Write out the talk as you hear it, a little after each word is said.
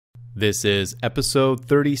This is episode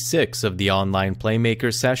 36 of the Online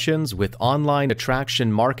Playmaker Sessions with online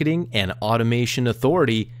attraction marketing and automation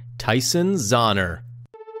authority, Tyson Zahner.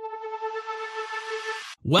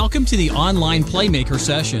 Welcome to the Online Playmaker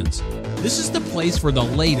Sessions. This is the place for the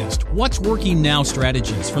latest what's working now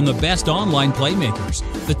strategies from the best online playmakers,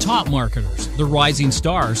 the top marketers, the rising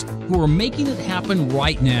stars who are making it happen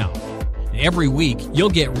right now. Every week, you'll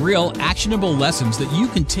get real, actionable lessons that you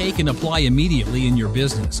can take and apply immediately in your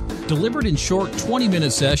business, delivered in short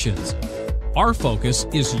 20-minute sessions. Our focus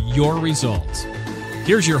is your results.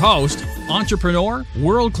 Here's your host, entrepreneur,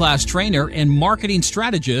 world-class trainer, and marketing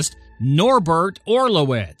strategist, Norbert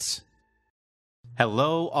Orlowitz.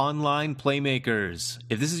 Hello, online playmakers.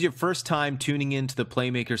 If this is your first time tuning into the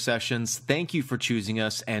Playmaker Sessions, thank you for choosing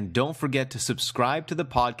us, and don't forget to subscribe to the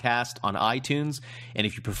podcast on iTunes, and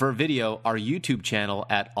if you prefer video, our YouTube channel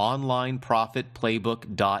at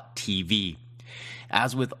onlineprofitplaybook.tv.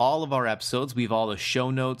 As with all of our episodes, we have all the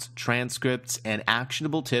show notes, transcripts, and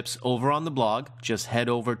actionable tips over on the blog. Just head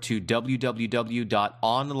over to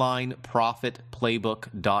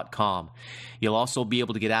www.onlineprofitplaybook.com. You'll also be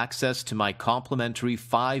able to get access to my complimentary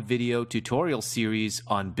 5-video tutorial series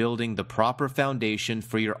on building the proper foundation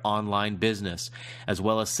for your online business, as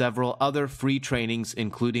well as several other free trainings,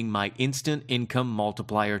 including my Instant Income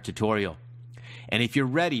Multiplier tutorial. And if you're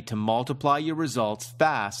ready to multiply your results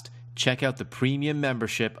fast, check out the premium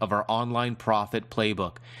membership of our Online Profit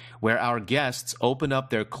Playbook, where our guests open up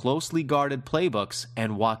their closely guarded playbooks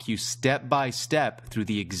and walk you step by step through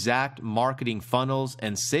the exact marketing funnels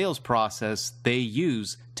and sales process they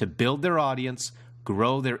use to build their audience,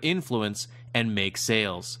 grow their influence, and make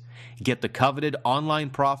sales. Get the coveted Online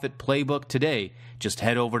Profit Playbook today. Just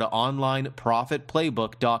head over to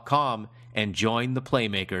onlineprofitplaybook.com and join the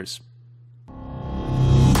Playmakers.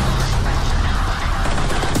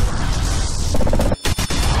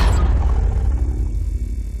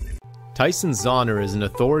 Tyson Zahner is an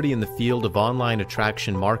authority in the field of online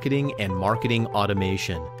attraction marketing and marketing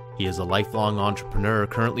automation. He is a lifelong entrepreneur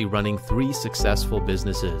currently running 3 successful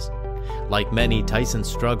businesses. Like many, Tyson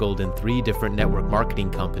struggled in 3 different network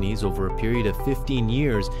marketing companies over a period of 15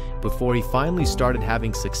 years before he finally started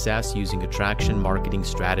having success using attraction marketing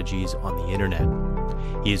strategies on the internet.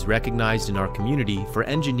 He is recognized in our community for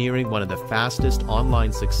engineering one of the fastest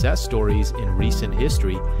online success stories in recent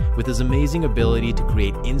history with his amazing ability to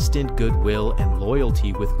create instant goodwill and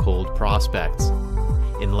loyalty with cold prospects.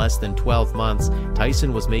 In less than 12 months,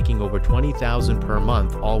 Tyson was making over $20,000 per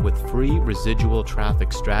month, all with free residual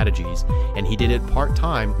traffic strategies, and he did it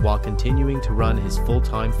part-time while continuing to run his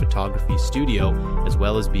full-time photography studio, as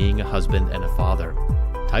well as being a husband and a father.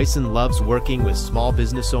 Tyson loves working with small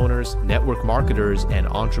business owners, network marketers, and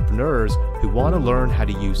entrepreneurs who want to learn how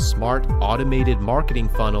to use smart, automated marketing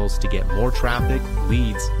funnels to get more traffic,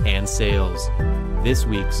 leads, and sales. This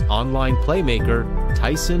week's online playmaker,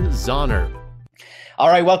 Tyson Zahner. All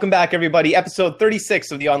right, welcome back, everybody. Episode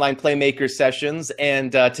 36 of the Online Playmaker Sessions.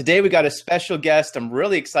 And today we got a special guest. I'm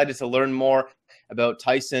really excited to learn more about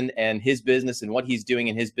Tyson and his business and what he's doing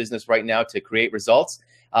in his business right now to create results.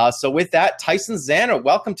 So with that, Tyson Zahner,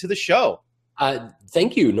 welcome to the show.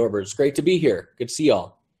 Thank you, Norbert. It's great to be here. Good to see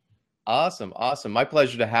y'all. Awesome. My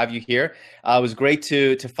pleasure to have you here. It was great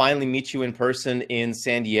to finally meet you in person in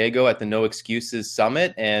San Diego at the No Excuses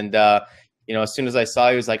Summit. And as soon as I saw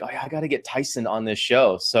you, I was like, oh, yeah, I got to get Tyson on this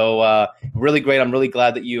show. So really great. I'm really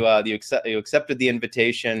glad that you accepted the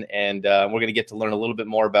invitation, and we're going to get to learn a little bit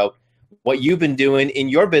more about what you've been doing in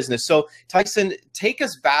your business. So Tyson, take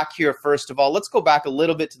us back here. First of all, let's go back a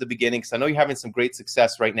little bit to the beginning, because I know you're having some great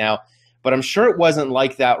success right now, but I'm sure it wasn't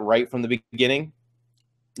like that right from the beginning.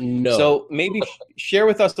 No. So maybe share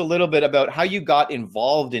with us a little bit about how you got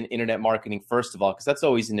involved in internet marketing, first of all, because that's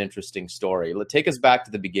always an interesting story. Take us back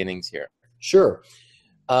to the beginnings here. Sure.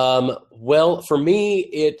 Well, for me,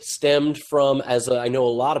 it stemmed from, as I know a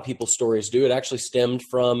lot of people's stories do, it actually stemmed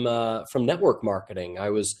from network marketing.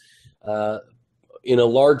 I was in a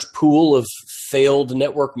large pool of failed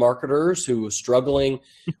network marketers who were struggling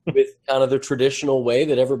with kind of the traditional way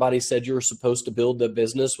that everybody said you were supposed to build a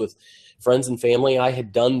business with friends and family. I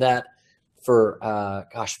had done that for,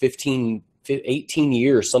 18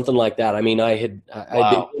 years, something like that. I mean, I'd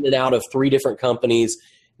been in and out of 3 different companies,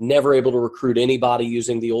 never able to recruit anybody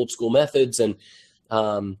using the old school methods. And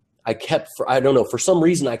for some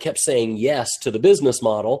reason, I kept saying yes to the business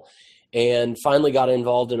model, and finally got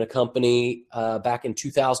involved in a company back in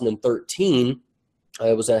 2013.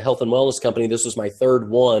 It was a health and wellness company. This was my 3rd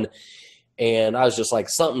one. And I was just like,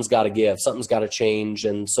 something's got to give, something's got to change.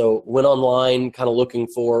 And so went online kind of looking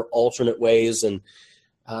for alternate ways, and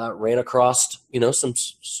ran across, some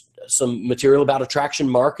some material about attraction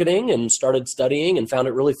marketing and started studying and found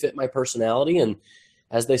it really fit my personality. And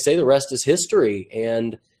as they say, the rest is history.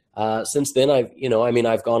 And since then,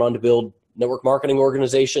 I've gone on to build network marketing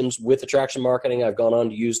organizations with attraction marketing. I've gone on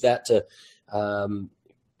to use that to,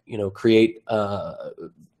 create,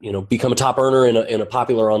 become a top earner in a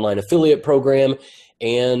popular online affiliate program.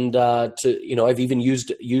 And I've even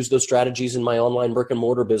used those strategies in my online brick and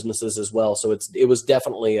mortar businesses as well. So it was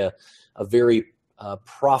definitely a very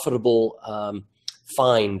profitable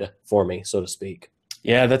find for me, so to speak.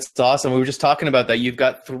 Yeah, that's awesome. We were just talking about that. You've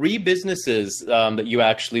got 3 businesses that you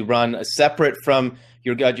actually run separate from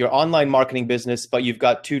your online marketing business, but you've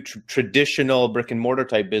got 2 traditional brick and mortar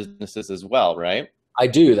type businesses as well, right? I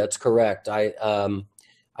do. That's correct. I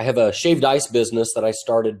have a shaved ice business that I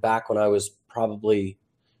started back when I was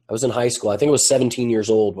in high school. I think I was 17 years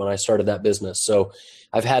old when I started that business. So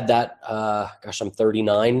I've had that, I'm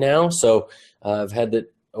 39 now. So I've had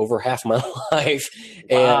that over half my life.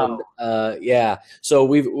 Wow. And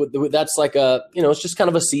that's like it's just kind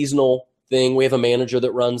of a seasonal thing. We have a manager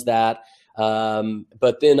that runs that.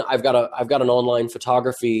 But then I've got an online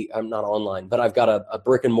photography, not online, but I've got a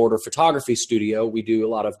brick and mortar photography studio. We do a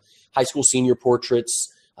lot of high school senior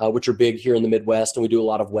portraits, which are big here in the Midwest. And we do a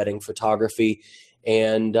lot of wedding photography.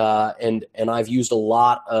 And I've used a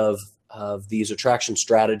lot of these attraction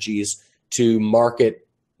strategies to market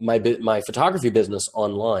my photography business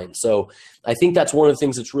online. So I think that's one of the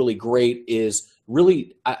things that's really great is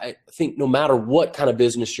really, I think no matter what kind of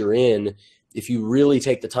business you're in, if you really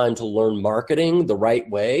take the time to learn marketing the right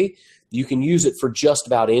way, you can use it for just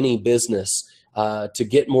about any business to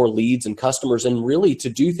get more leads and customers, and really to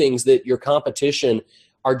do things that your competition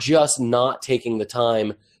are just not taking the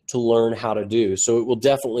time to learn how to do. So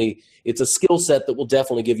it's a skill set that will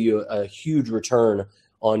definitely give you a huge return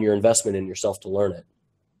on your investment in yourself to learn it.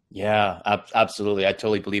 Yeah, absolutely. I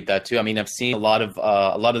totally believe that too. I mean, I've seen a lot of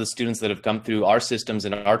the students that have come through our systems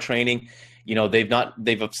and our training.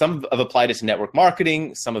 Some have applied it to network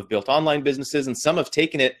marketing, some have built online businesses, and some have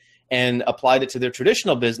taken it and applied it to their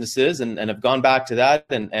traditional businesses and have gone back to that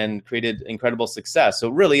and created incredible success. So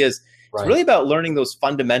it really is. It's really about learning those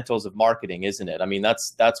fundamentals of marketing, isn't it? I mean,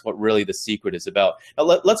 that's what really the secret is about. Now,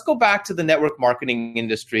 let's go back to the network marketing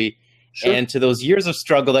industry. Sure. And to those years of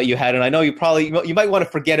struggle that you had. And I know you might want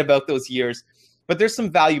to forget about those years, but there's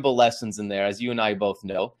some valuable lessons in there, as you and I both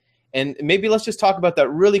know. And maybe let's just talk about that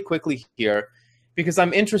really quickly here, because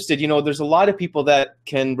I'm interested. There's a lot of people that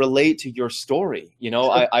can relate to your story.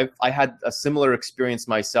 Sure. I had a similar experience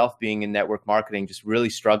myself, being in network marketing, just really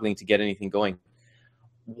struggling to get anything going.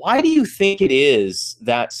 Why do you think it is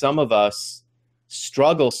that some of us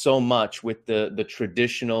struggle so much with the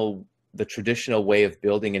traditional way of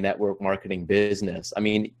building a network marketing business? I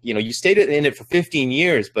mean, you stayed in it for 15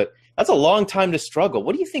 years, but that's a long time to struggle.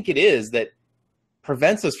 What do you think it is that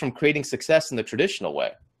prevents us from creating success in the traditional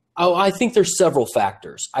way? Oh, I think there's several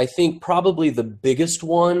factors. I think probably the biggest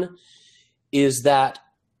one is that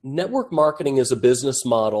network marketing is a business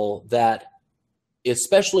model that,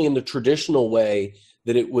 especially in the traditional way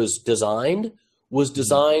that it was designed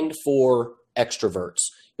for extroverts.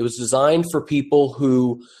 It was designed for people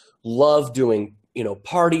who love doing,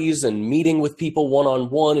 parties and meeting with people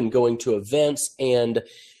one-on-one and going to events. And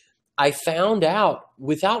I found out,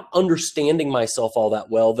 without understanding myself all that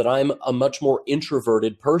well, that I'm a much more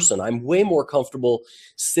introverted person. I'm way more comfortable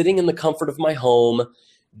sitting in the comfort of my home,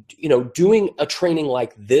 doing a training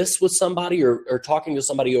like this with somebody or talking to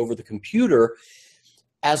somebody over the computer,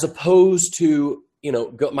 as opposed to,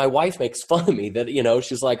 my wife makes fun of me that,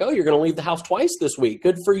 she's like, oh, you're going to leave the house twice this week.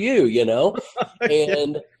 Good for you,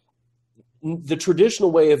 And the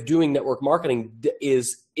traditional way of doing network marketing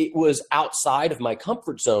it was outside of my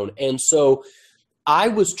comfort zone. And so I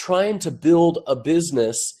was trying to build a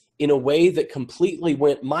business in a way that completely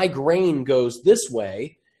my grain goes this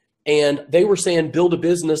way. And they were saying, build a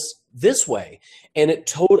business this way. And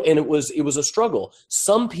it was a struggle.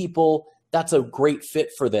 Some people, that's a great fit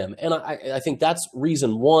for them. And I think that's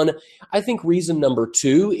reason one. I think reason number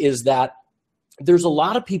two is that there's a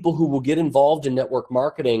lot of people who will get involved in network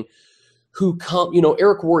marketing who come,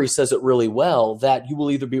 Eric Worre says it really well, that you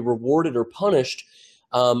will either be rewarded or punished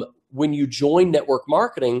when you join network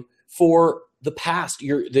marketing for the past,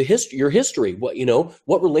 your history.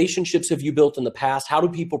 What relationships have you built in the past? How do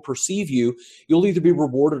people perceive you? You'll either be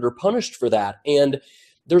rewarded or punished for that. And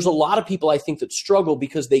there's a lot of people, I think, that struggle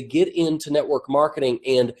because they get into network marketing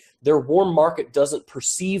and their warm market doesn't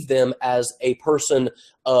perceive them as a person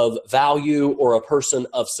of value or a person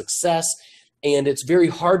of success. And it's very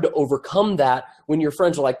hard to overcome that when your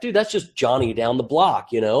friends are like, dude, that's just Johnny down the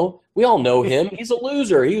block, you know? We all know him. He's a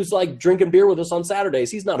loser. He was like drinking beer with us on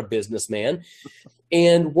Saturdays. He's not a businessman.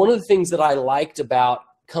 And one of the things that I liked about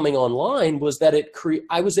coming online was that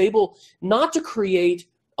I was able not to create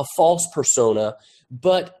a false persona,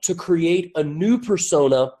 but to create a new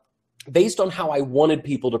persona based on how I wanted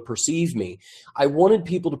people to perceive me. I wanted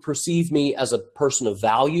people to perceive me as a person of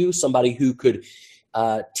value, somebody who could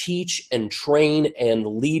teach and train and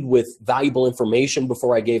lead with valuable information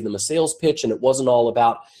before I gave them a sales pitch. And it wasn't all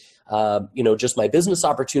about, just my business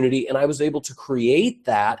opportunity. And I was able to create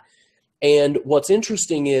that. And what's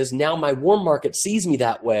interesting is now my warm market sees me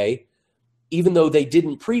that way, even though they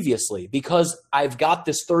didn't previously, because I've got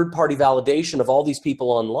this third-party validation of all these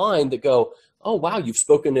people online that go, oh, wow, you've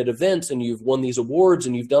spoken at events and you've won these awards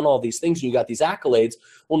and you've done all these things and you got these accolades.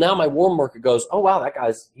 Well, now my warm market goes, oh, wow,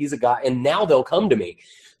 he's a guy. And now they'll come to me.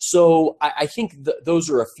 So I think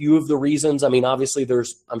those are a few of the reasons. I mean, obviously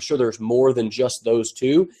I'm sure there's more than just those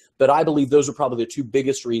two, but I believe those are probably the two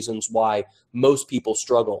biggest reasons why most people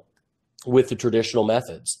struggle with the traditional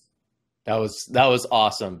methods. That was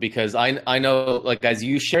awesome, because I know, like, as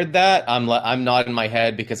you shared that, I'm nodding my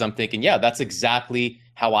head because I'm thinking, yeah, that's exactly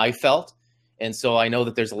how I felt. And so I know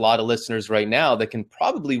that there's a lot of listeners right now that can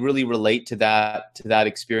probably really relate to that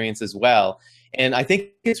experience as well. And I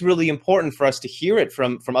think it's really important for us to hear it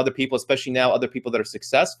from other people, especially now other people that are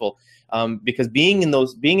successful, because being in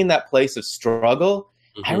that place of struggle.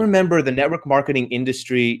 Mm-hmm. I remember the network marketing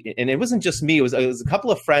industry, and it wasn't just me. It was a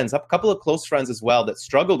couple of friends, a couple of close friends as well, that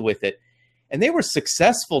struggled with it. And they were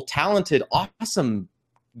successful, talented, awesome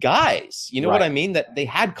guys. You know what I mean? That they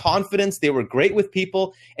had confidence, they were great with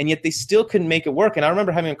people, and yet they still couldn't make it work. And I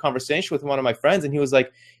remember having a conversation with one of my friends, and he was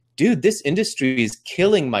like, dude, this industry is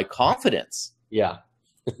killing my confidence. Yeah.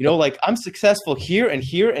 Like, I'm successful here and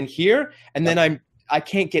here and here, and then I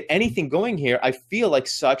can't get anything going here. I feel like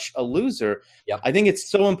such a loser. Yep. I think it's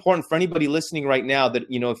so important for anybody listening right now that,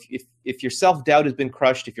 if your self-doubt has been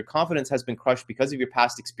crushed, if your confidence has been crushed because of your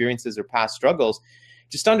past experiences or past struggles,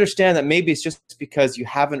 just understand that maybe it's just because you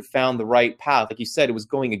haven't found the right path. Like you said, it was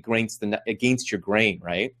going against your grain,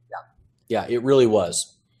 right? Yeah, it really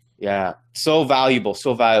was. Yeah, so valuable,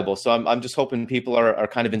 so valuable. So I'm just hoping people are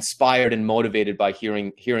kind of inspired and motivated by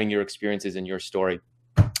hearing your experiences and your story.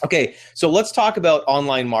 Okay, so let's talk about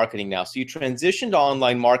online marketing now. So you transitioned to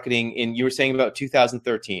online marketing you were saying about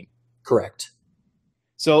 2013. Correct.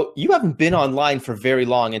 So you haven't been online for very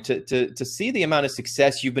long, and to see the amount of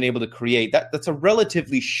success you've been able to create, that's a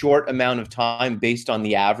relatively short amount of time based on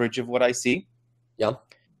the average of what I see. Yeah.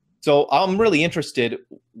 So I'm really interested,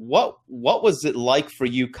 what was it like for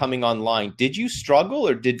you coming online? Did you struggle,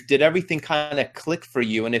 or did everything kind of click for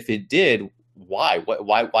you? And if it did, why?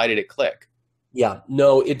 Why did it click? Yeah,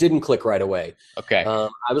 no, it didn't click right away. Okay.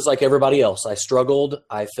 I was like everybody else. I struggled.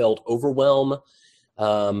 I felt overwhelmed.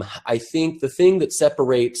 I think the thing that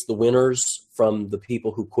separates the winners from the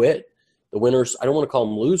people who quit, the winners, I don't want to call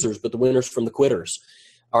them losers, but the winners from the quitters,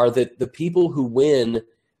 are that the people who win,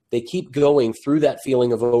 they keep going through that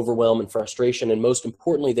feeling of overwhelm and frustration, and most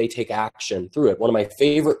importantly, they take action through it. One of my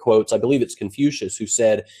favorite quotes, I believe it's Confucius, who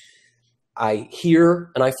said, I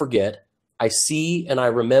hear and I forget, I see and I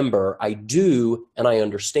remember, I do and I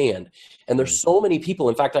understand. And there's so many people.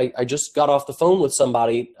 In fact, I just got off the phone with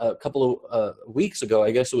somebody a couple of weeks ago,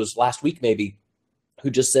 I guess it was last week maybe, who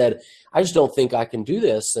just said, I just don't think I can do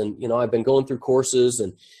this. And, I've been going through courses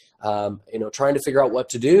and, trying to figure out what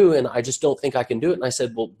to do, and I just don't think I can do it. And I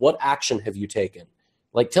said, well, what action have you taken?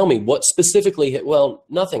 Like, tell me what specifically. Well,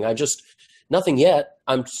 nothing. Nothing yet.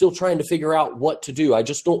 I'm still trying to figure out what to do. I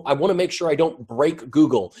want to make sure I don't break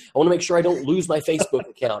Google. I want to make sure I don't lose my Facebook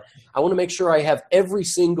account. I want to make sure I have every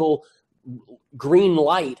single green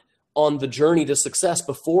light on the journey to success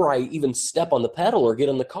before I even step on the pedal or get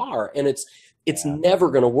in the car. And it's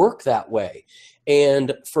never going to work that way.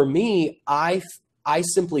 And for me, I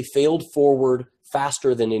simply failed forward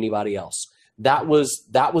faster than anybody else. That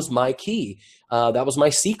was my key. That was my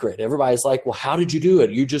secret. Everybody's like, well, how did you do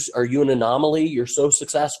it? Are you an anomaly? You're so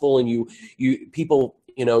successful, and you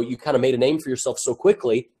kind of made a name for yourself so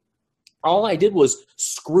quickly. All I did was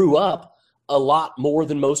screw up a lot more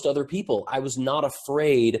than most other people. I was not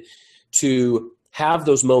afraid to have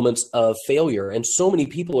those moments of failure. And so many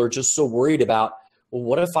people are just so worried about, well,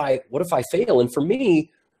 what if I fail? And for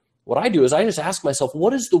me, what I do is I just ask myself,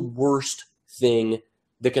 what is the worst thing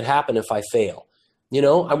that could happen if I fail?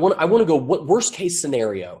 I want to go, what worst case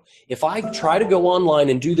scenario? If I try to go online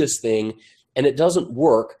and do this thing and it doesn't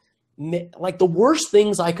work, like the worst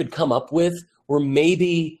things I could come up with were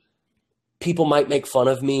maybe people might make fun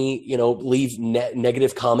of me, leave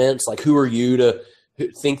negative comments like, who are you to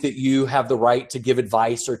think that you have the right to give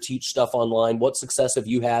advice or teach stuff online? What success have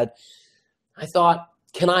you had? I thought,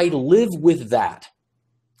 can I live with that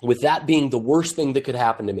being the worst thing that could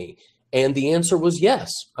happen to me? And the answer was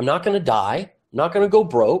yes. I'm not going to die. I'm not going to go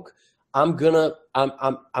broke. I'm going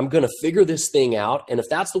to figure this thing out. And if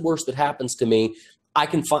that's the worst that happens to me, I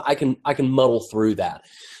can muddle through that.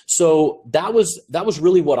 So that was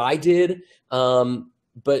really what I did.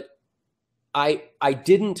 But I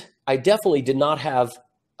definitely did not have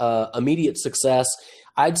immediate success.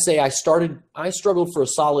 I'd say I struggled for a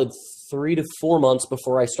solid 3 to 4 months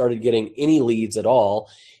before I started getting any leads at all.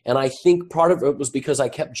 And I think part of it was because I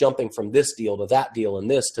kept jumping from this deal to that deal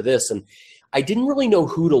and this to this. And I didn't really know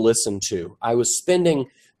who to listen to. I was spending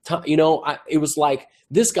time, it was like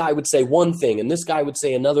this guy would say one thing and this guy would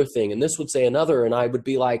say another thing and this would say another. And I would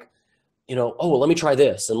be like, oh, well, let me try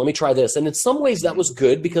this and let me try this. And in some ways that was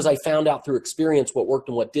good because I found out through experience what worked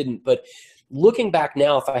and what didn't. But looking back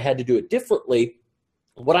now, if I had to do it differently,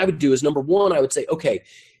 what I would do is, number one, I would say, okay,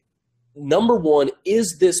 number one,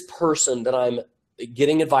 is this person that I'm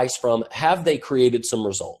getting advice from, have they created some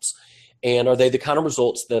results? And are they the kind of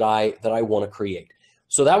results that I want to create?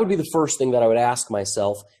 So that would be the first thing that I would ask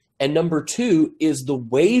myself. And number two is the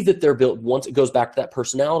way that they're built. Once it goes back to that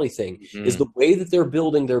personality thing, is the way that they're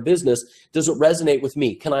building their business. Does it resonate with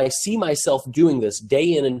me? Can I see myself doing this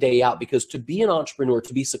day in and day out? Because to be an entrepreneur,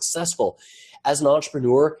 to be successful as an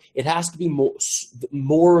entrepreneur, it has to be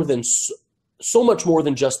more than so much more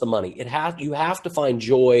than just the money. You have to find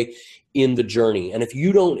joy in the journey. And if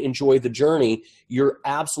you don't enjoy the journey, you're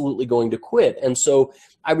absolutely going to quit. And so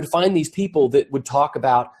I would find these people that would talk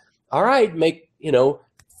about, all right, make,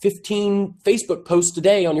 15 Facebook posts a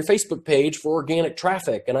day on your Facebook page for organic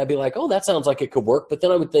traffic. And I'd be like, oh, that sounds like it could work. But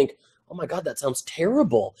then I would think, oh my God, that sounds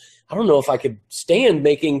terrible. I don't know if I could stand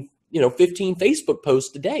making, 15 Facebook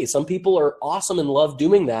posts a day. Some people are awesome and love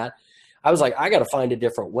doing that. I was like, I got to find a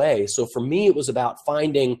different way. So for me, it was about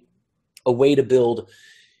finding a way to build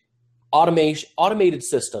automated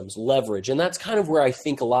systems, leverage. And that's kind of where I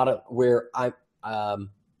think a lot of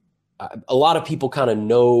people kind of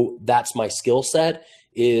know that's my skill set,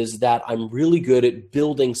 is that I'm really good at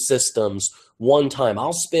building systems one time.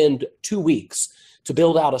 I'll spend 2 weeks to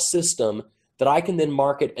build out a system that I can then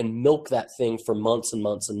market and milk that thing for months and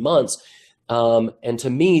months and months. And to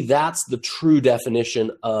me, that's the true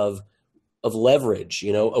definition of leverage,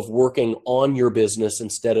 of working on your business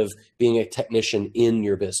instead of being a technician in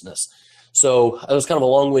your business. So that was kind of a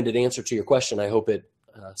long-winded answer to your question. I hope it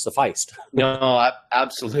sufficed. No,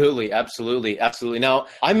 absolutely. Now,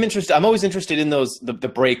 I'm always interested in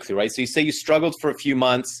the breakthrough, right? So you say you struggled for a few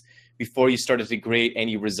months before you started to create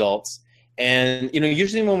any results. And,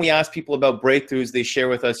 usually when we ask people about breakthroughs, they share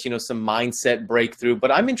with us, some mindset breakthrough, but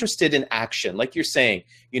I'm interested in action. Like you're saying,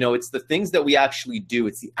 it's the things that we actually do.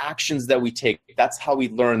 It's the actions that we take. That's how we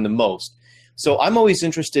learn the most. So I'm always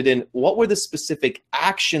interested in what were the specific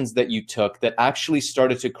actions that you took that actually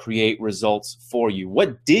started to create results for you?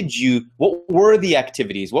 What were the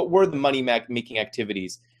activities? What were the money-making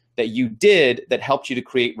activities that you did that helped you to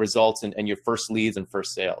create results and your first leads and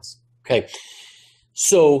first sales? Okay.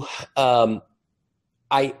 So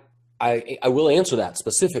I will answer that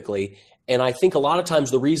specifically. And I think a lot of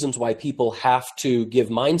times the reasons why people have to give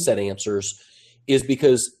mindset answers is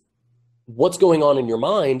because what's going on in your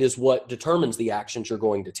mind is what determines the actions you're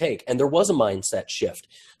going to take. And there was a mindset shift.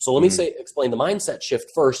 So let me explain the mindset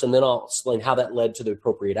shift first, and then I'll explain how that led to the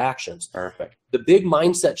appropriate actions. Perfect. The big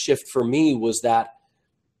mindset shift for me was that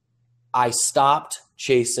I stopped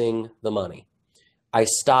chasing the money. I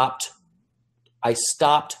stopped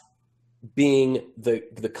being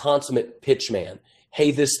the consummate pitch man.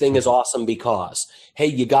 Hey, this thing is awesome because, hey,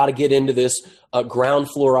 you got to get into this ground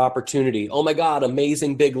floor opportunity. Oh my God,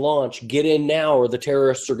 amazing big launch. Get in now or the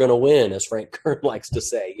terrorists are going to win, as Frank Kern likes to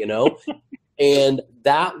say, And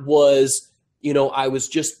that was, I was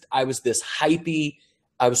this hypey.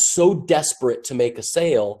 I was so desperate to make a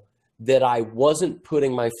sale that I wasn't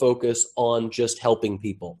putting my focus on just helping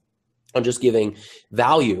people, on just giving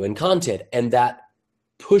value and content. And that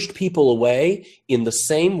pushed people away in the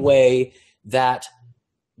same way that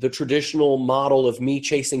the traditional model of me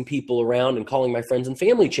chasing people around and calling my friends and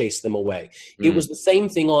family chased them away. It was the same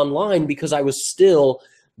thing online because I was still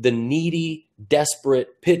the needy,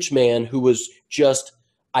 desperate pitch man who was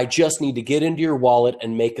I just need to get into your wallet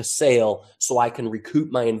and make a sale so I can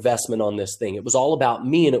recoup my investment on this thing. It was all about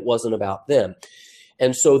me and it wasn't about them.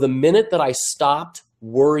 And so the minute that I stopped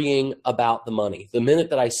worrying about the money, the minute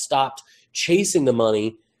that I stopped chasing the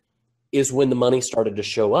money, is when the money started to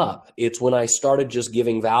show up. It's when I started just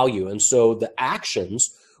giving value. And so the actions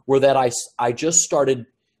were that I just started,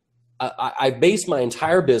 I based my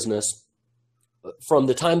entire business from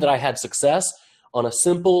the time that I had success on a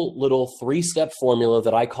simple little 3-step formula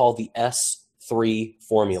that I call the S3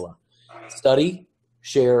 formula. Study,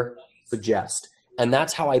 share, suggest. And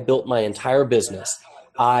that's how I built my entire business.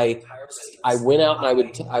 I went out and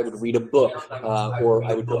I would read a book, or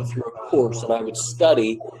I would go through a course and I would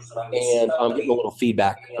study. And I'm getting a little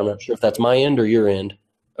feedback. I'm not sure if that's my end or your end.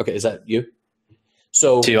 Okay, is that you?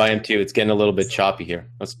 So I am too. It's getting a little bit choppy here.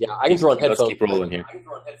 Yeah, I can throw on headphones. Let's keep rolling here.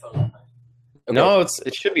 Okay. No,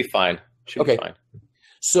 it should be fine. Should be fine.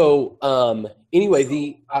 So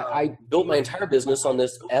anyway, I built my entire business on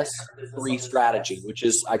this S3 strategy, which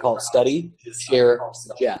is, I call it study, share,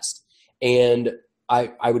 suggest. And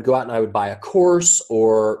I would go out and I would buy a course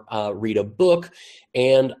or read a book,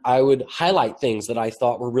 and I would highlight things that I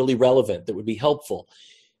thought were really relevant, that would be helpful.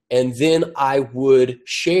 And then I would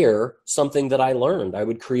share something that I learned. I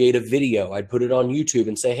would create a video. I'd put it on YouTube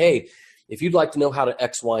and say, hey, if you'd like to know how to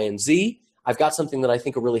X, Y, and Z, I've got something that I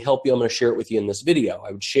think will really help you. I'm going to share it with you in this video.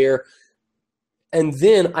 I would share. And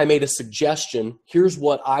then I made a suggestion. Here's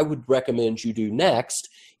what I would recommend you do next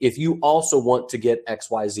if you also want to get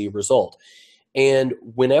X, Y, Z result. And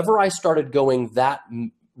whenever I started going that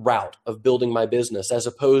route of building my business, as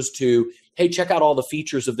opposed to, hey, check out all the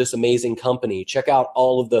features of this amazing company, check out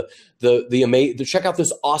all of check out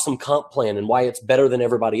this awesome comp plan and why it's better than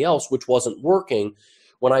everybody else, which wasn't working.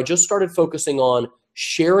 When I just started focusing on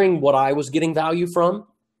sharing what I was getting value from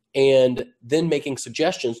and then making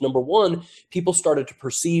suggestions, number one, people started to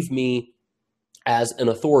perceive me as an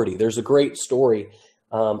authority. There's a great story.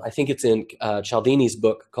 I think it's in Cialdini's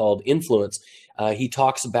book called Influence. He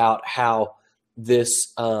talks about how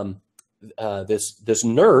this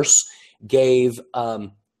nurse gave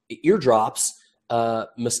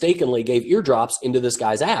mistakenly gave eardrops into this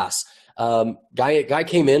guy's ass. Guy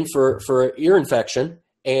came in for ear infection,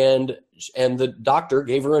 and the doctor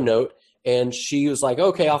gave her a note, and she was like,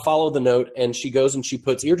 okay, I'll follow the note. And she goes and she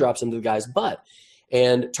puts eardrops into the guy's butt.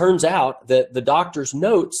 And it turns out that the doctor's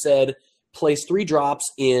note said, place 3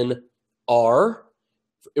 drops in R,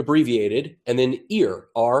 abbreviated, and then ear,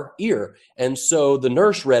 R, ear. And so the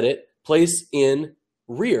nurse read it, place in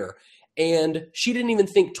rear. And she didn't even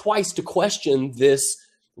think twice to question this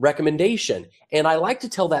recommendation. And I like to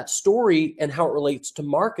tell that story and how it relates to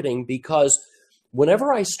marketing, because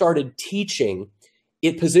whenever I started teaching,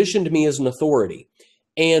 it positioned me as an authority.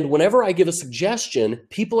 And whenever I give a suggestion,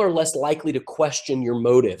 people are less likely to question your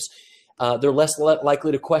motives. They're less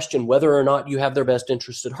likely to question whether or not you have their best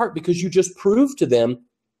interest at heart, because you just proved to them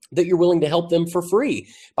that you're willing to help them for free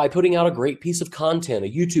by putting out a great piece of content, a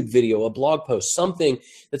YouTube video, a blog post, something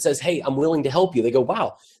that says, hey, I'm willing to help you. They go,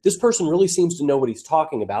 wow, this person really seems to know what he's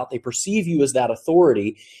talking about. They perceive you as that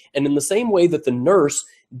authority. And in the same way that the nurse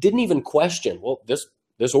didn't even question, well,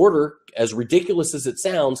 this order, as ridiculous as it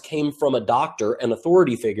sounds, came from a doctor, an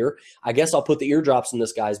authority figure. I guess I'll put the eardrops in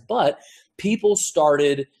this guy's butt. People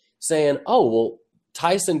started saying, oh, well,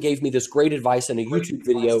 Tyson gave me this great advice in a YouTube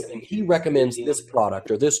video, and he recommends this product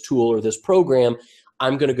or this tool or this program.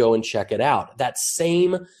 I'm going to go and check it out. That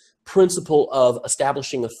same principle of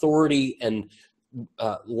establishing authority and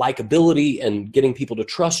likability and getting people to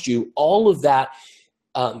trust you, all of that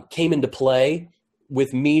came into play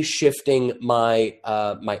with me shifting my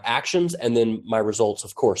my actions and then my results,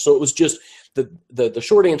 of course. So it was just the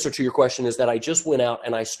short answer to your question is that I just went out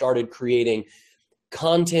and I started creating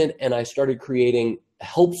content, and I started creating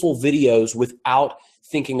helpful videos without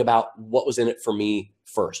thinking about what was in it for me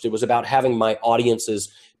first. It was about having my audience's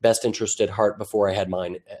best interest at heart before I had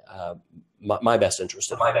mine, my best interest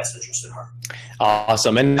at heart.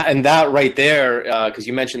 Awesome. And that right there, because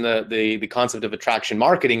you mentioned the concept of attraction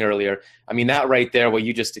marketing earlier. I mean, that right there, what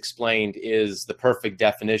you just explained, is the perfect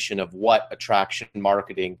definition of what attraction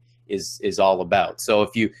marketing is all about. So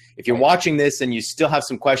if you're watching this and you still have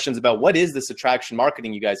some questions about what is this attraction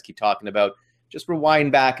marketing you guys keep talking about, just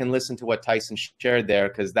rewind back and listen to what Tyson shared there,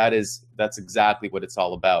 because that's exactly what it's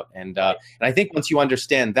all about. And I think once you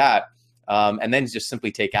understand that, and then just simply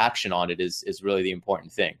take action on it is really the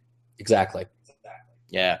important thing. Exactly.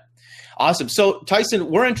 Yeah. Awesome. So Tyson,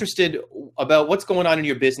 we're interested about what's going on in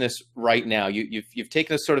your business right now. You've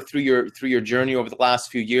taken us sort of through your journey over the last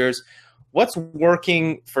few years. What's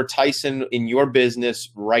working for Tyson in your business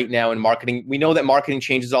right now in marketing? We know that marketing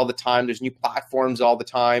changes all the time. There's new platforms all the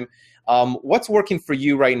time. What's working for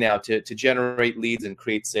you right now to generate leads and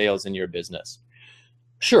create sales in your business?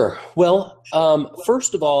 Sure. Well,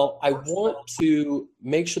 first of all, I want to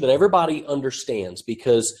make sure that everybody understands,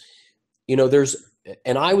 because, you know, there's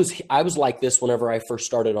and I was like this whenever I first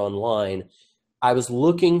started online. I was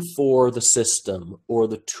looking for the system or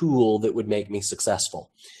the tool that would make me successful.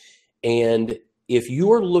 And if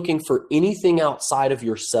you are looking for anything outside of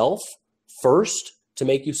yourself first to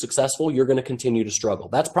make you successful, you're going to continue to struggle.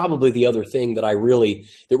 That's probably the other thing that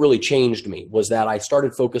really changed me, was that I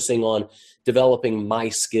started focusing on developing my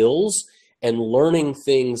skills and learning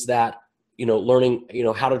things that, learning,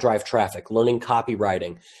 how to drive traffic, learning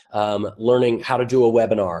copywriting, learning how to do a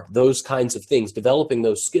webinar, those kinds of things, developing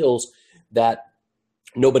those skills that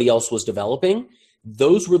nobody else was developing.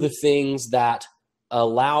 Those were the things that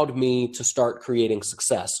allowed me to start creating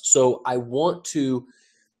success. So I want to,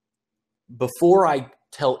 before I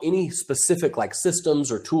tell any specific like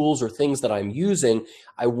systems or tools or things that I'm using,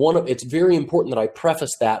 it's very important that I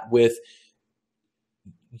preface that with,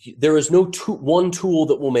 there is no one tool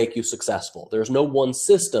that will make you successful. There's no one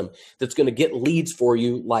system that's going to get leads for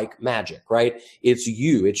you like magic, right? It's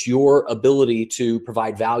you. It's your ability to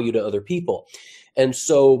provide value to other people. And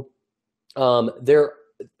so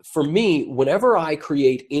for me, whenever I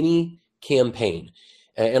create any campaign,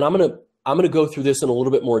 and I'm going to go through this in a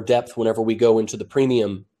little bit more depth whenever we go into the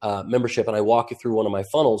premium membership and I walk you through one of my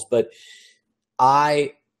funnels, but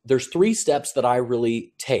there's 3 steps that I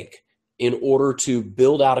really take in order to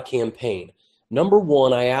build out a campaign. Number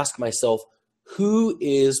 1, I ask myself, who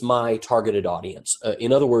is my targeted audience?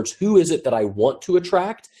 In other words, who is it that I want to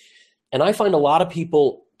attract? And I find a lot of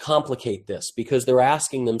people complicate this because they're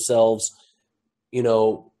asking themselves,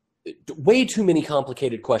 way too many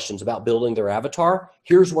complicated questions about building their avatar.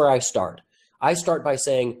 Here's where I start. I start by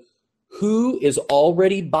saying, who is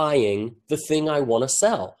already buying the thing I want to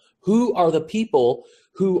sell? Who are the people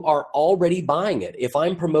who are already buying it? If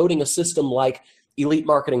I'm promoting a system like Elite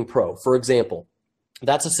Marketing Pro, for example,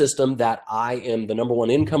 that's a system that I am the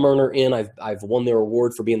 #1 income earner in. I've won their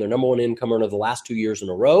award for being their #1 income earner the last 2 years in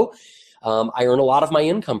a row. I earn a lot of my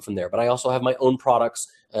income from there, but I also have my own products,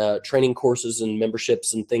 training courses and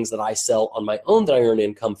memberships and things that I sell on my own that I earn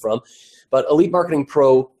income from. But Elite Marketing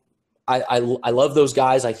Pro, I love those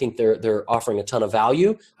guys. I think they're offering a ton of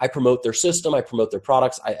value. I promote their system. I promote their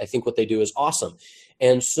products. I think what they do is awesome.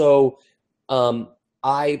 And so like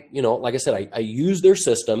I said, I use their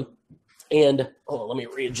system, and let me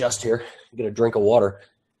readjust here, get a drink of water.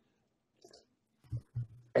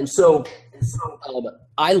 And so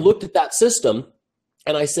I looked at that system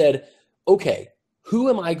and I said, okay, who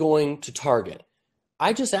am I going to target?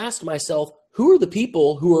 I just asked myself, who's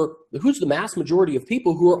the mass majority of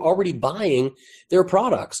people who are already buying their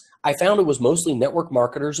products? I found it was mostly network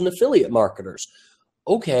marketers and affiliate marketers.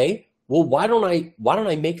 Okay, well, why don't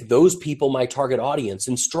I make those people my target audience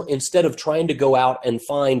instead of trying to go out and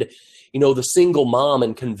find, the single mom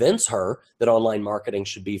and convince her that online marketing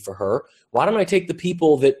should be for her? Why don't I take the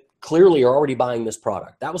people that clearly are already buying this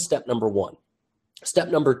product? That was step number 1. Step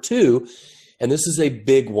number 2, and this is a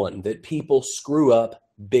big one that people screw up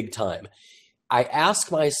big time. I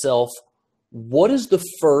ask myself, what is the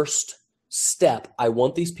first step I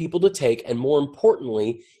want these people to take? And more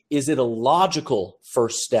importantly, is it a logical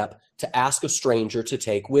first step to ask a stranger to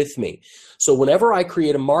take with me? So whenever I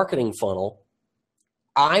create a marketing funnel,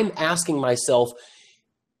 I'm asking myself,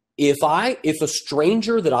 if a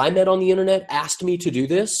stranger that I met on the internet asked me to do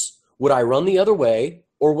this, would I run the other way,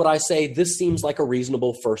 or would I say this seems like a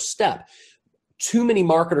reasonable first step? Too many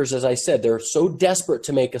marketers, as I said, they're so desperate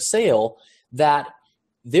to make a sale that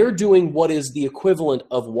they're doing what is the equivalent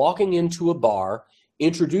of walking into a bar,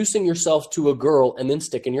 introducing yourself to a girl, and then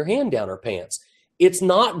sticking your hand down her pants. It's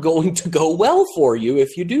not going to go well for you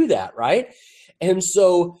if you do that, right? And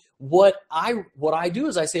so what I do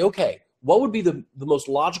is I say, okay, what would be the most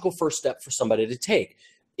logical first step for somebody to take?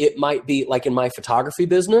 It might be like in my photography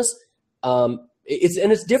business.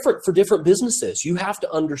 It's different for different businesses. You have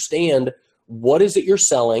to understand, what is it you're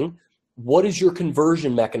selling? What is your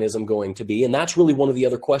conversion mechanism going to be? And that's really one of the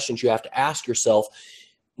other questions you have to ask yourself.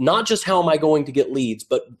 Not just how am I going to get leads,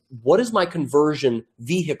 but what is my conversion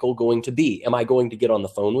vehicle going to be? Am I going to get on the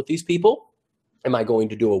phone with these people? Am I going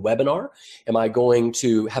to do a webinar? Am I going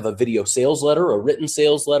to have a video sales letter, a written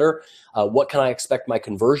sales letter? What can I expect my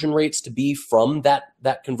conversion rates to be from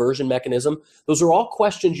that conversion mechanism? Those are all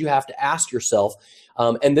questions you have to ask yourself.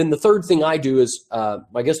 And then the third thing I do is,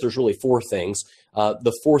 I guess there's really 4 things. So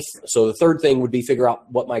the third thing would be figure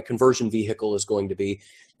out what my conversion vehicle is going to be.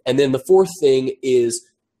 And then the 4th thing is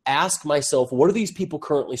ask myself, what are these people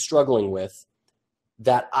currently struggling with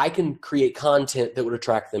that I can create content that would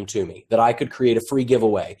attract them to me, that I could create a free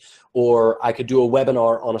giveaway, or I could do a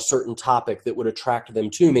webinar on a certain topic that would attract them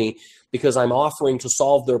to me because I'm offering to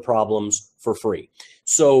solve their problems for free.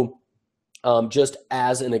 So just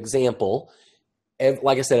as an example,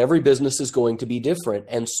 like I said, every business is going to be different.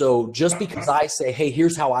 And so just because I say, hey,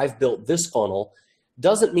 here's how I've built this funnel,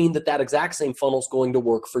 doesn't mean that that exact same funnel is going to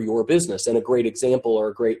work for your business. And a great example, or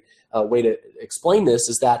a great way to explain this,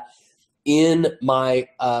 is that in my,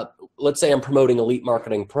 let's say I'm promoting Elite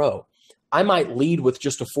Marketing Pro. I might lead with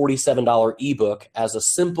just a $47 ebook as a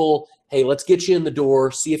simple, hey, let's get you in the door,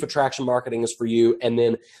 see if attraction marketing is for you, and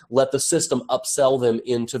then let the system upsell them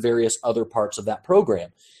into various other parts of that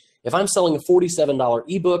program. If I'm selling a $47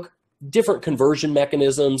 ebook, different conversion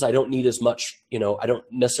mechanisms, I don't need as much, I don't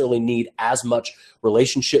necessarily need as much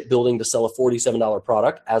relationship building to sell a $47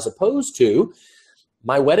 product, as opposed to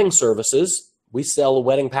my wedding services. We sell a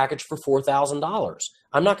wedding package for $4,000.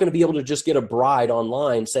 I'm not going to be able to just get a bride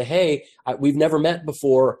online, say, hey, we've never met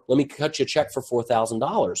before, let me cut you a check for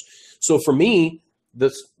 $4,000. So for me,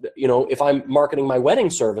 if I'm marketing my wedding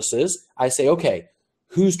services, I say, okay,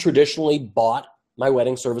 who's traditionally bought my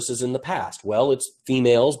wedding services in the past? Well, it's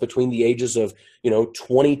females between the ages of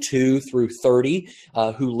 22 through 30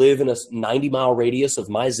 who live in a 90-mile radius of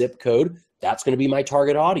my zip code. That's going to be my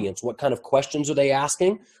target audience. What kind of questions are they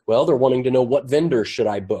asking? Well, they're wanting to know, what vendors should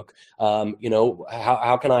I book?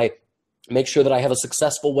 How can I make sure that I have a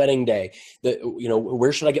successful wedding day?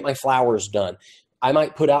 Where should I get my flowers done? I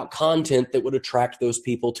might put out content that would attract those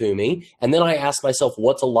people to me. And then I ask myself,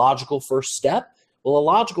 what's a logical first step? Well, a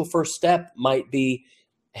logical first step might be,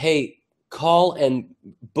 hey, call and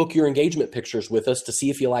book your engagement pictures with us to see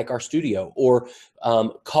if you like our studio, or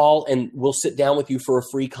call and we'll sit down with you for a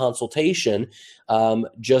free consultation,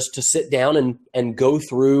 just to sit down and go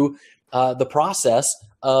through the process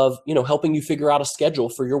of, helping you figure out a schedule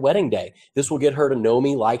for your wedding day. This will get her to know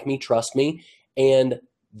me, like me, trust me. And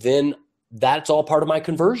then that's all part of my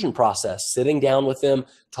conversion process, sitting down with them,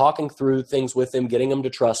 talking through things with them, getting them to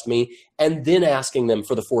trust me, and then asking them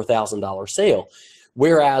for the $4,000 sale.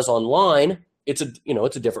 Whereas online, it's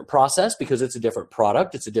a different process, because it's a different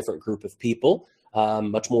product. It's a different group of people,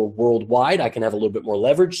 much more worldwide. I can have a little bit more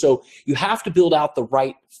leverage. So you have to build out the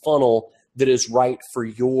right funnel that is right for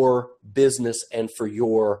your business and for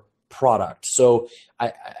your product. So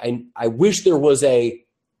I wish there was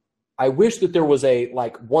that there was a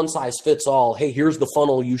like one size fits all, hey, here's the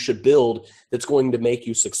funnel you should build that's going to make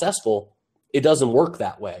you successful. It doesn't work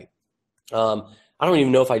that way. I don't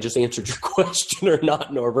even know if I just answered your question or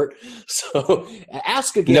not, Norbert. So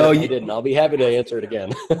ask again if I didn't. I'll be happy to answer it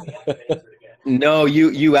again. No,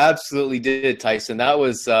 you absolutely did, Tyson. That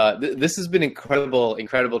was this has been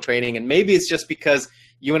incredible training, and maybe it's just because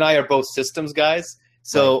you and I are both systems guys.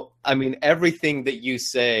 So right. I mean, everything that you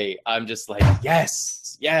say, I'm just like,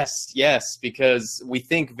 yes, because we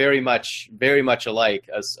think very much alike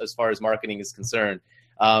as far as marketing is concerned.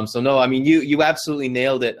 So no, I mean, you absolutely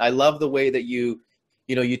nailed it. I love the way that you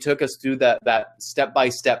took us through that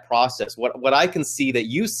step-by-step process. What I can see that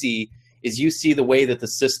you see is the way that the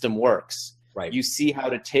system works. Right. You see how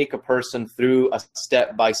to take a person through a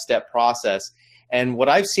step-by-step process. And what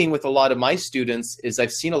I've seen with a lot of my students is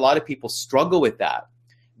I've seen a lot of people struggle with that.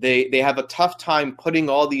 They have a tough time putting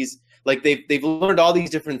all these, like they've learned all these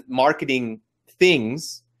different marketing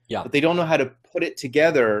things, but they don't know how to put it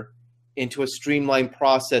together into a streamlined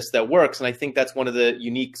process that works. And I think that's one of the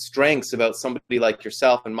unique strengths about somebody like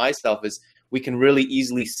yourself and myself, is we can really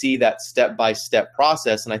easily see that step-by-step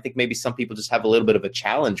process. And I think maybe some people just have a little bit of a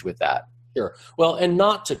challenge with that. Sure. Well, and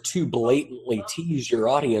not to too blatantly tease your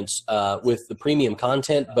audience with the premium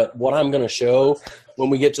content, but what I'm going to show when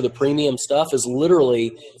we get to the premium stuff is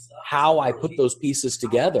literally how I put those pieces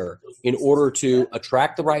together in order to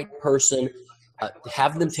attract the right person,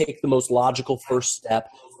 have them take the most logical first step,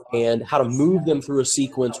 and how to move them through a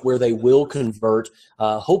sequence where they will convert,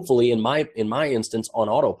 hopefully in my instance, on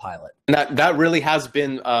autopilot. And that really has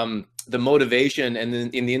been the motivation and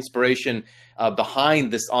in the inspiration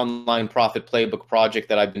behind this online profit playbook project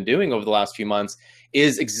that I've been doing over the last few months,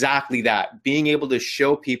 is exactly that, being able to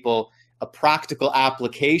show people a practical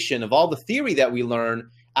application of all the theory that we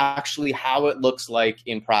learn, actually how it looks like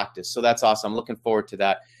in practice. So that's awesome. I'm looking forward to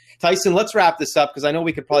that. Tyson, let's wrap this up, because I know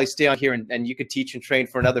we could probably stay on here and you could teach and train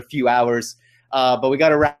for another few hours, but we got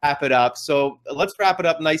to wrap it up. So let's wrap it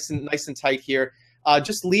up nice and tight here.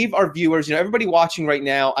 Just leave our viewers, everybody watching right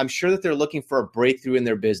now, I'm sure that they're looking for a breakthrough in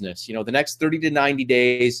their business. The next 30 to 90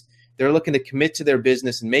 days, they're looking to commit to their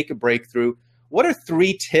business and make a breakthrough. What are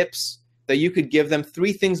 3 tips that you could give them,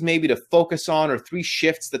 3 things maybe to focus on, or 3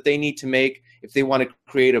 shifts that they need to make if they want to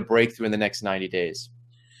create a breakthrough in the next 90 days?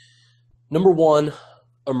 Number 1,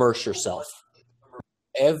 immerse yourself.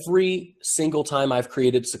 Every single time I've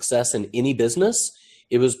created success in any business,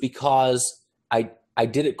 it was because I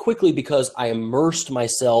did it quickly, because I immersed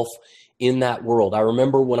myself in that world. I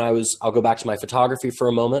remember when I'll go back to my photography for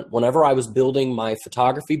a moment. Whenever I was building my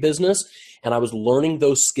photography business and I was learning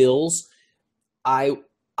those skills, I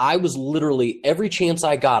was literally, every chance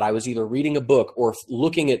I got, I was either reading a book or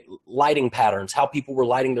looking at lighting patterns, how people were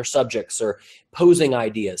lighting their subjects or posing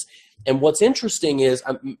ideas. And what's interesting is,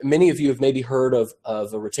 many of you have maybe heard of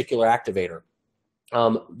a reticular activator.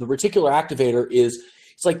 The reticular activator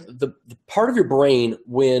it's like the part of your brain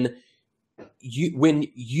when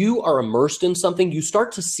you are immersed in something, you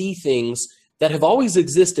start to see things that have always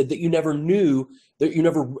existed that you never knew, that you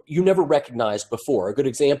never recognized before. A good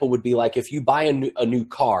example would be like if you buy a new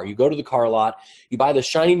car, you go to the car lot, you buy the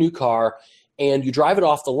shiny new car, and you drive it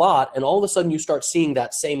off the lot, and all of a sudden you start seeing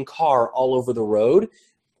that same car all over the road.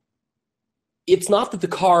 It's not that the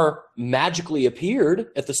car magically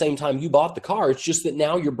appeared at the same time you bought the car. It's just that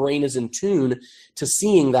now your brain is in tune to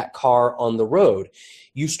seeing that car on the road.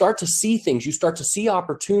 You start to see things. You start to see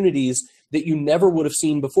opportunities that you never would have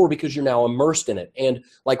seen before because you're now immersed in it. And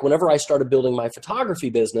like whenever I started building my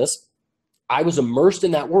photography business, I was immersed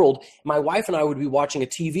in that world. My wife and I would be watching a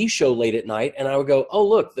TV show late at night, and I would go, oh,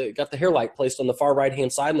 look, they got the hair light placed on the far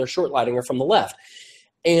right-hand side, and they're short lighting her from the left.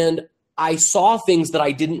 And I saw things that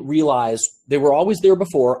I didn't realize. They were always there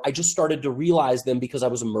before. I just started to realize them because I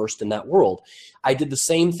was immersed in that world. I did the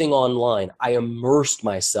same thing online. I immersed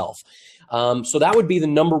myself. So that would be the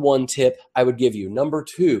number one tip I would give you. Number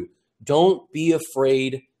two, don't be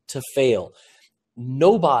afraid to fail.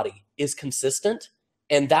 Nobody is consistent,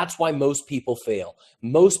 and that's why most people fail.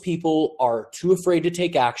 Most people are too afraid to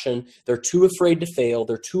take action. They're too afraid to fail.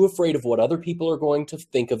 They're too afraid of what other people are going to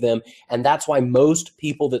think of them, and that's why most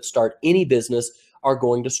people that start any business are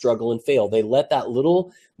going to struggle and fail. They let that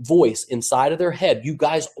little voice inside of their head. You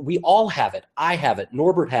guys, we all have it. I have it.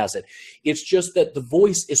 Norbert has it. It's just that the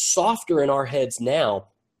voice is softer in our heads now.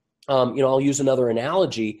 I'll use another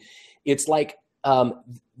analogy. It's like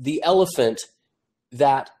the elephant,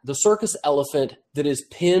 the circus elephant that is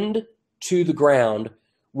pinned to the ground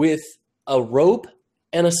with a rope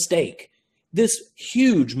and a stake. This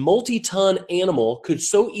huge multi-ton animal could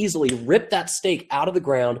so easily rip that stake out of the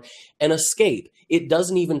ground and escape. It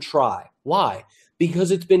doesn't even try. Why?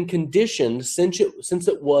 Because it's been conditioned since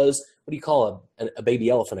it was, what do you call a baby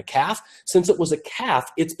elephant, a calf? Since it was a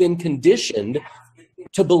calf, it's been conditioned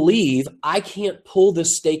to believe I can't pull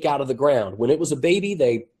this stake out of the ground. When it was a baby,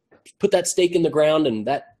 they put that stake in the ground, and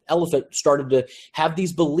that elephant started to have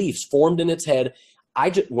these beliefs formed in its head.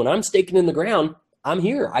 When I'm staking in the ground, I'm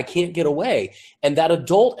here. I can't get away. And that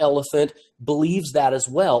adult elephant believes that as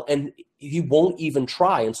well, and he won't even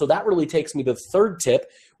try. And so that really takes me to the third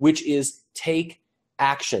tip, which is take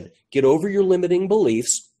action. Get over your limiting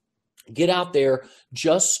beliefs. Get out there.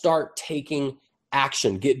 Just start taking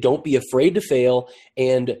action. Don't be afraid to fail,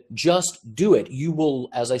 and just do it. You will,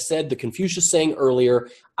 as I said, the Confucius saying earlier,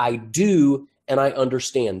 I do and I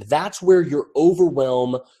understand. That's where your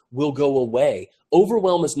overwhelm will go away.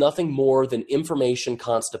 Overwhelm is nothing more than information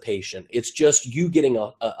constipation. It's just you getting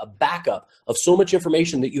a backup of so much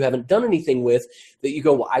information that you haven't done anything with, that you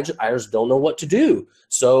go, well, I just don't know what to do.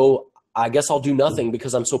 So I guess I'll do nothing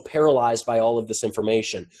because I'm so paralyzed by all of this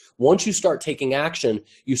information. Once you start taking action,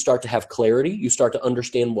 you start to have clarity. You start to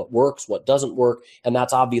understand what works, what doesn't work, and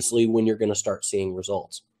that's obviously when you're going to start seeing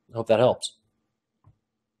results. I hope that helps.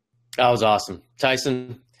 That was awesome.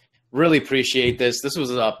 Tyson, really appreciate this. This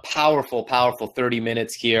was a powerful, powerful 30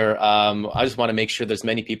 minutes here. I just want to make sure there's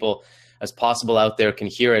many people as possible out there can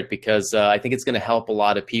hear it, because I think it's going to help a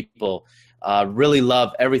lot of people. Really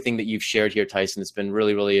love everything that you've shared here, Tyson. It's been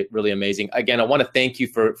really, really, really amazing. Again, I want to thank you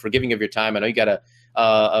for giving of your time. I know you got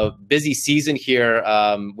a busy season here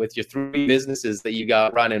with your 3 businesses that you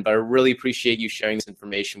got running, but I really appreciate you sharing this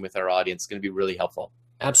information with our audience. It's going to be really helpful.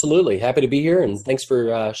 Absolutely. Happy to be here, and thanks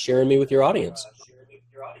for sharing me with your audience.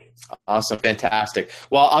 Awesome. Fantastic.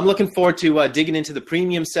 Well, I'm looking forward to digging into the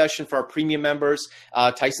premium session for our premium members.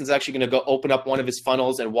 Tyson's actually going to go open up one of his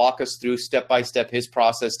funnels and walk us through step-by-step his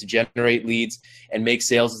process to generate leads and make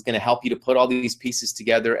sales. Is going to help you to put all these pieces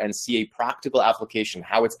together and see a practical application,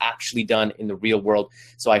 how it's actually done in the real world.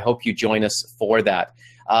 So I hope you join us for that.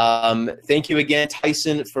 Thank you again,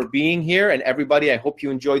 Tyson, for being here. And everybody, I hope you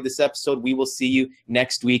enjoyed this episode. We will see you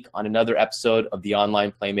next week on another episode of the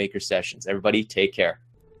Online Playmaker Sessions. Everybody, take care.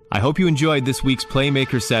 I hope you enjoyed this week's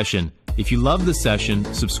Playmaker session. If you love the session,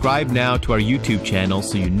 subscribe now to our YouTube channel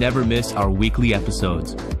so you never miss our weekly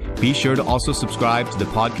episodes. Be sure to also subscribe to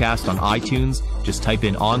the podcast on iTunes. Just type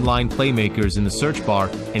in Online Playmakers in the search bar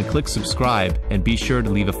and click subscribe, and be sure to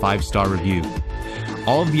leave a 5-star review.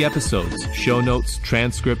 All of the episodes, show notes,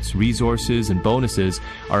 transcripts, resources, and bonuses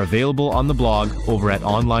are available on the blog over at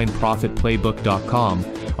onlineprofitplaybook.com,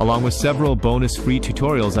 along with several bonus free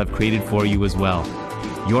tutorials I've created for you as well.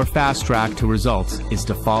 Your fast track to results is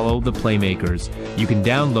to follow the Playmakers. You can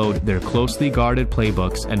download their closely guarded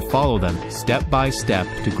playbooks and follow them step by step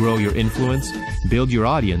to grow your influence, build your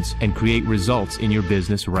audience, and create results in your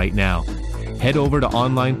business right now. Head over to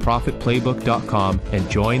onlineprofitplaybook.com and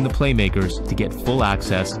join the Playmakers to get full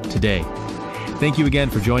access today. Thank you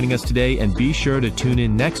again for joining us today, and be sure to tune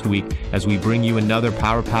in next week as we bring you another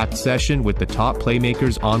power-packed session with the top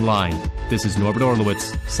Playmakers online. This is Norbert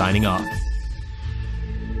Orlowitz signing off.